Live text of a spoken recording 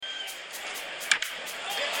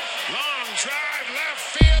drive,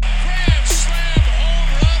 left field, grand slam, home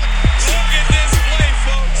run. Look at this play,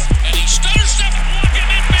 folks. And he stutter step walking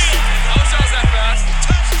infield. How was that fast?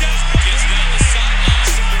 Touchdown. Gets down the sideline.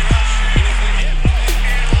 Beautiful hit.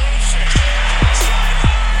 And roofs it.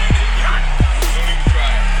 Sideline. Don't even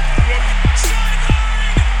try it.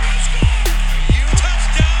 Sideline. Score. You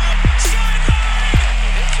touchdown. Sideline.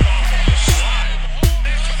 Hits it off on the slide. Home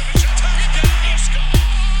run. Touchdown. He scores.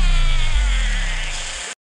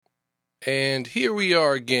 And here we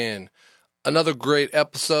are again. Another great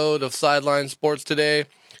episode of Sideline Sports today,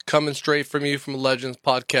 coming straight from you from Legends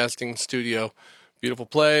Podcasting Studio. Beautiful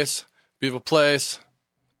place, beautiful place.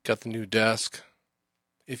 Got the new desk.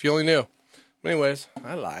 If you only knew. Anyways,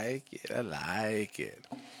 I like it.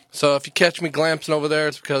 So if you catch me glamping over there,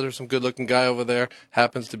 it's because there's some good-looking guy over there.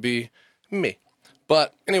 Happens to be me.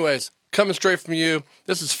 But anyways, coming straight from you,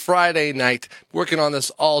 this is Friday night, working on this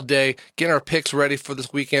all day, getting our picks ready for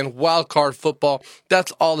this weekend, wild card football.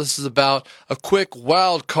 That's all this is about, a quick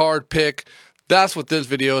wild card pick. That's what this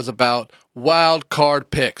video is about, wild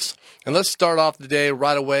card picks. And let's start off the day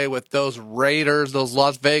right away with those Raiders, those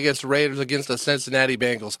Las Vegas Raiders against the Cincinnati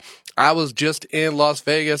Bengals. I was just in Las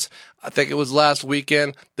Vegas. I think it was last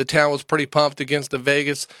weekend. The town was pretty pumped against the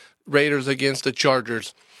Vegas Raiders against the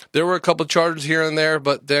Chargers. There were a couple Chargers here and there,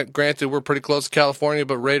 but granted, we're pretty close to California,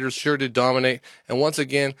 but Raiders sure did dominate. And once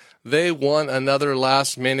again, they won another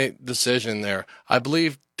last-minute decision there. I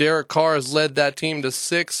believe Derek Carr has led that team to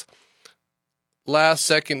 6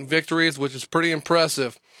 last-second victories, which is pretty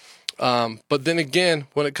impressive. But then again,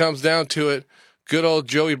 when it comes down to it, good old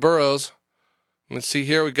Joey Burrows. Let's see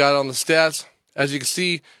here, we got on the stats. As you can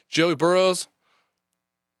see, Joey Burrows,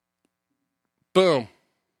 boom.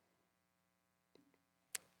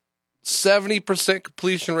 70%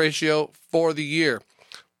 completion ratio for the year.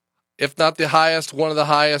 If not the highest, one of the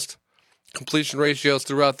highest completion ratios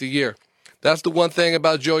throughout the year. That's the one thing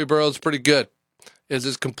about Joey Burrows pretty good, is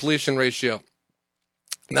his completion ratio.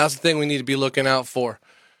 And that's the thing we need to be looking out for.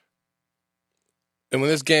 And when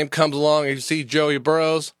this game comes along and you see Joey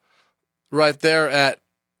Burrows right there at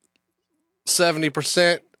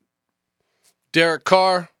 70%, Derek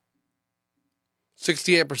Carr,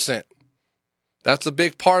 68%. That's a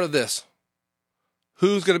big part of this.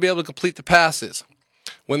 Who's going to be able to complete the passes?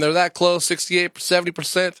 When they're that close, 68,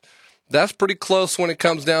 70%, that's pretty close when it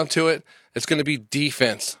comes down to it. It's going to be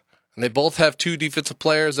defense. And they both have 2 defensive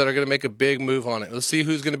players that are going to make a big move on it. Let's see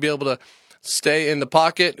who's going to be able to stay in the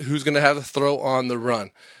pocket, who's going to have to throw on the run.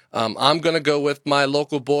 I'm going to go with my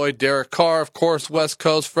local boy, Derek Carr. Of course, West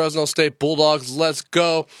Coast, Fresno State Bulldogs, let's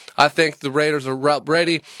go. I think the Raiders are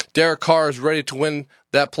ready. Derek Carr is ready to win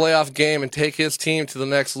that playoff game and take his team to the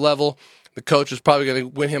next level. The coach is probably going to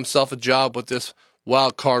win himself a job with this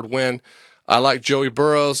wild card win. I like Joey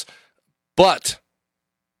Burrows, but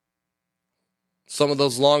some of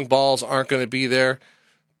those long balls aren't going to be there.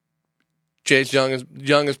 Chase Young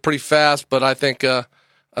is pretty fast, but I think the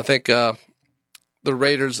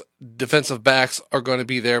Raiders' defensive backs are going to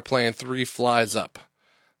be there playing 3 flies up.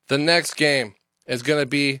 The next game is going to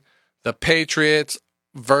be the Patriots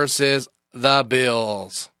versus the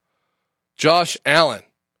Bills. Josh Allen,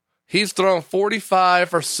 he's thrown 45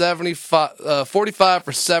 for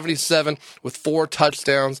 77 with 4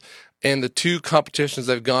 touchdowns in the 2 competitions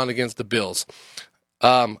they've gone against the Bills.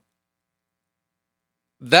 That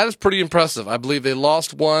is pretty impressive. I believe they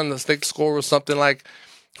lost one. I think the score was something like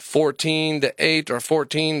 14-8 or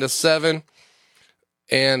 14-7.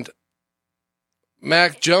 And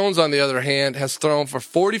Mac Jones, on the other hand, has thrown for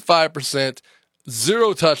 45%,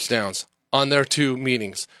 0 touchdowns on their 2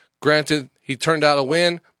 meetings. Granted, he turned out a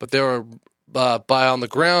win, but they were by on the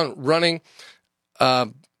ground running.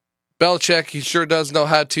 Belichick, he sure does know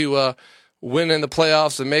how to win in the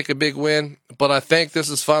playoffs and make a big win. But I think this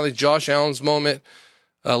is finally Josh Allen's moment.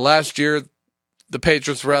 Last year, the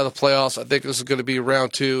Patriots were out of the playoffs. I think this is going to be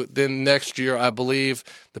round 2. Then next year, I believe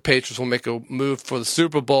the Patriots will make a move for the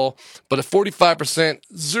Super Bowl. But at 45%,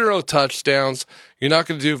 0 touchdowns, you're not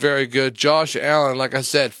going to do very good. Josh Allen, like I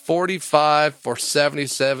said, 45 for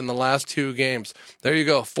 77 the last 2 games. There you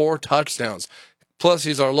go, 4 touchdowns. Plus,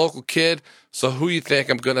 he's our local kid. So who you think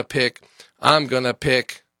I'm going to pick? I'm going to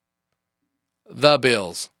pick the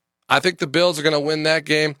Bills. I think the Bills are going to win that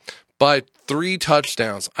game by 3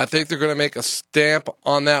 touchdowns. I think they're going to make a stamp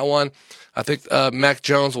on that one. I think Mac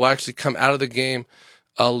Jones will actually come out of the game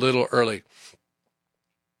a little early.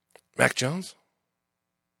 Mac Jones?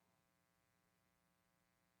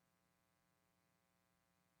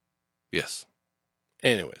 Yes.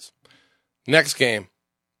 Anyways, next game.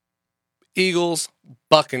 Eagles,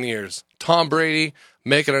 Buccaneers. Tom Brady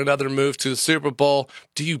making another move to the Super Bowl.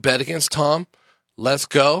 Do you bet against Tom? Let's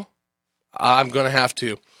go. I'm going to have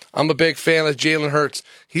to. I'm a big fan of Jalen Hurts.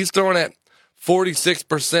 He's throwing at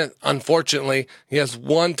 46%, unfortunately. He has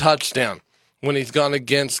one touchdown when he's gone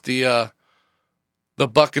against the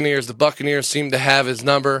Buccaneers. The Buccaneers seem to have his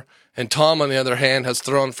number. And Tom, on the other hand, has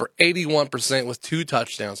thrown for 81% with 2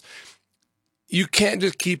 touchdowns. You can't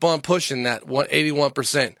just keep on pushing that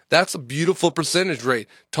 81%. That's a beautiful percentage rate.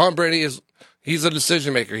 Tom Brady he's a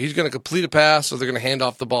decision maker. He's going to complete a pass or they're going to hand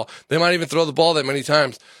off the ball. They might even throw the ball that many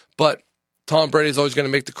times. But Tom Brady's always going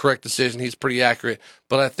to make the correct decision. He's pretty accurate.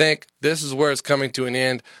 But I think this is where it's coming to an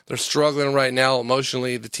end. They're struggling right now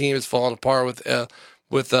emotionally. The team is falling apart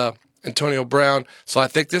with Antonio Brown. So I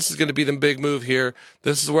think this is going to be the big move here.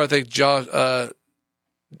 This is where I think Jalen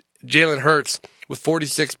Hurts, with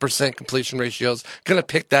 46% completion ratios, going to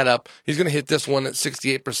pick that up. He's going to hit this one at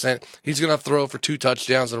 68%. He's going to throw for 2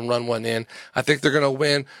 touchdowns and run one in. I think they're going to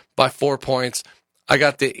win by 4 points. I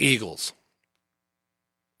got the Eagles.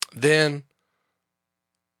 Then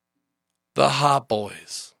the Hot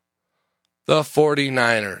Boys, the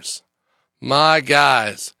 49ers. My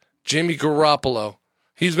guys, Jimmy Garoppolo.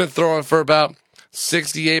 He's been throwing for about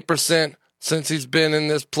 68% since he's been in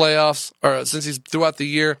this playoffs, or since he's throughout the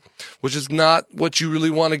year, which is not what you really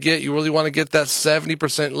want to get. You really want to get that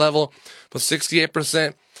 70% level, but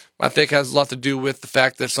 68%, I think, has a lot to do with the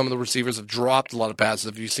fact that some of the receivers have dropped a lot of passes.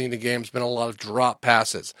 If you've seen the game, it's been a lot of drop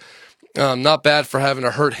passes. Not bad for having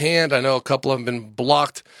a hurt hand. I know a couple of them have been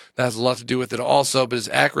blocked. That has a lot to do with it also, but his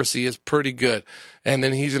accuracy is pretty good. And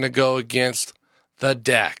then he's going to go against the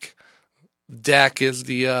Dak. Dak is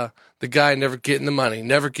the guy never getting the money,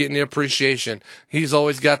 never getting the appreciation. He's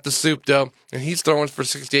always got the soup, though, and he's throwing for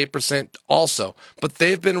 68% also. But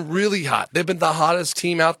they've been really hot. They've been the hottest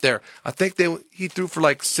team out there. I think he threw for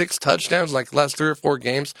like 6 touchdowns like last 3 or 4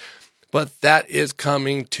 games, but that is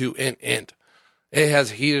coming to an end. It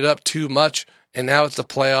has heated up too much, and now it's the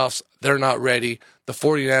playoffs. They're not ready. The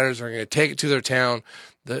 49ers are going to take it to their town.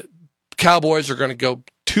 The Cowboys are going to go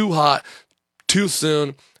too hot too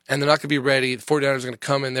soon, and they're not going to be ready. The 49ers are going to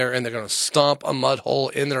come in there, and they're going to stomp a mud hole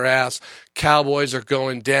in their ass. Cowboys are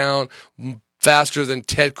going down faster than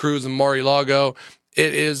Ted Cruz and Mar-a-Lago.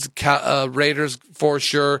 It is Raiders for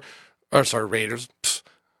sure. Or sorry, Raiders.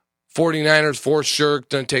 49ers for sure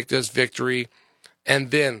going to take this victory.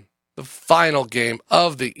 And then the final game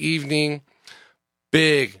of the evening,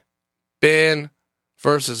 Big Ben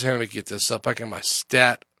versus, here, let me get this up. I got my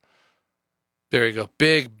stat. There you go.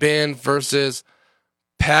 Big Ben versus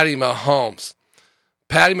Patty Mahomes.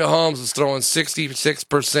 Patty Mahomes is throwing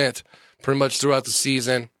 66% pretty much throughout the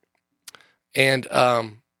season. And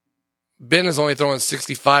Ben is only throwing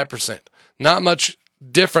 65%. Not much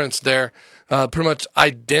difference there. Pretty much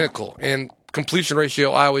identical. And completion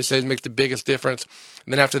ratio, I always say, makes the biggest difference.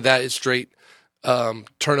 And then after that, it's straight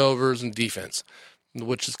turnovers and defense,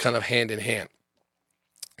 which is kind of hand in hand.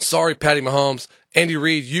 Sorry, Patty Mahomes. Andy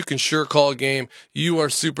Reid, you can sure call a game. You are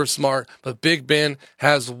super smart, but Big Ben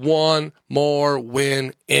has one more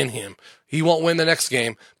win in him. He won't win the next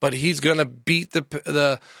game, but he's going to beat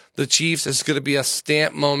the Chiefs. It's going to be a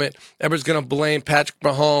stamp moment. Everybody's going to blame Patrick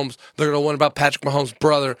Mahomes. They're going to wonder about Patrick Mahomes'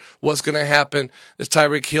 brother. What's going to happen? Is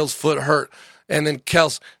Tyreek Hill's foot hurt? And then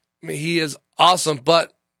Kels, he is awesome,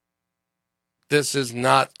 but this is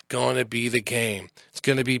not going to be the game. It's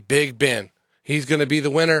going to be Big Ben. He's going to be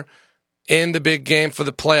the winner in the big game for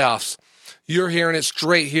the playoffs. You're hearing it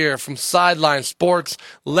straight here from Sideline Sports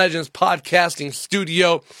Legends Podcasting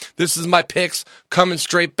Studio. This is my picks coming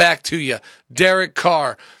straight back to you. Derek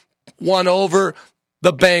Carr won over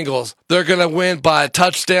the Bengals. They're going to win by a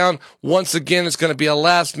touchdown. Once again, it's going to be a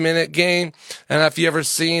last-minute game. And if you ever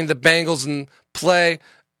seen the Bengals in play,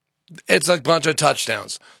 it's a bunch of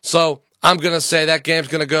touchdowns. So I'm going to say that game's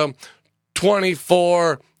going to go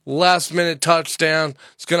 24 last-minute touchdown.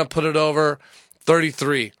 It's going to put it over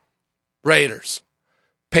 33. Raiders.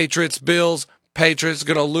 Patriots, Bills. Patriots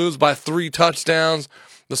going to lose by 3 touchdowns.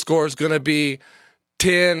 The score is going to be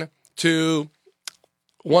 10 to,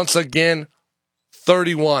 once again,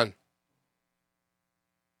 31.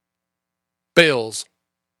 Bills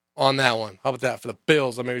on that one. How about that for the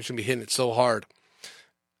Bills? I maybe shouldn't be hitting it so hard.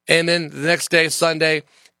 And then the next day, Sunday,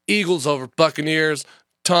 Eagles over Buccaneers.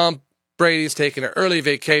 Tom Brady's taking an early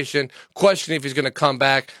vacation, questioning if he's going to come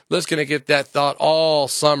back. Let's going to get that thought all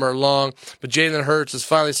summer long. But Jalen Hurts is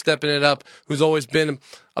finally stepping it up, who's always been,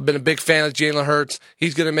 I've been a big fan of Jalen Hurts.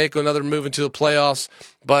 He's going to make another move into the playoffs.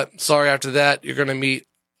 But sorry, after that, you're going to meet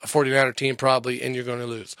a 49er team probably, and you're going to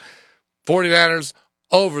lose. 49ers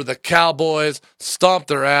over the Cowboys, stomp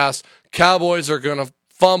their ass. Cowboys are going to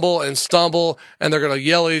fumble and stumble, and they're going to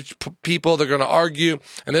yell at people. They're going to argue,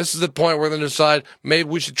 and this is the point where they're going to decide maybe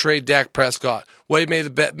we should trade Dak Prescott.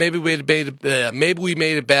 Maybe we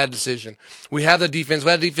made a bad decision. We have the defense.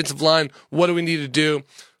 We have the defensive line. What do we need to do?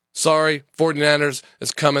 Sorry, 49ers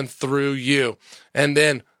is coming through you. And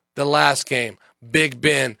then the last game, Big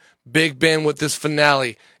Ben with this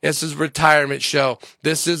finale. It's his retirement show.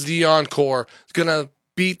 This is the encore. It's going to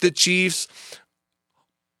beat the Chiefs,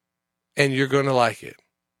 and you're going to like it.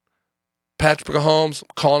 Patrick Mahomes, I'm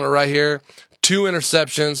calling it right here. 2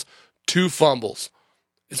 interceptions, 2 fumbles.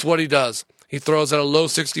 It's what he does. He throws at a low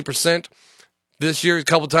 60%. This year, a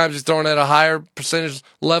couple times he's thrown at a higher percentage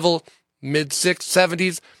level,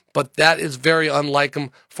 mid-70s, but that is very unlike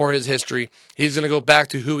him for his history. He's going to go back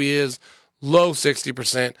to who he is, low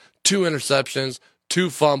 60%, 2 interceptions, 2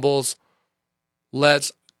 fumbles.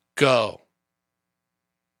 Let's go.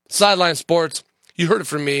 Sideline Sports, you heard it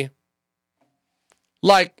from me.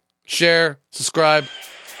 Like, share, subscribe.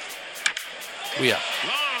 We out.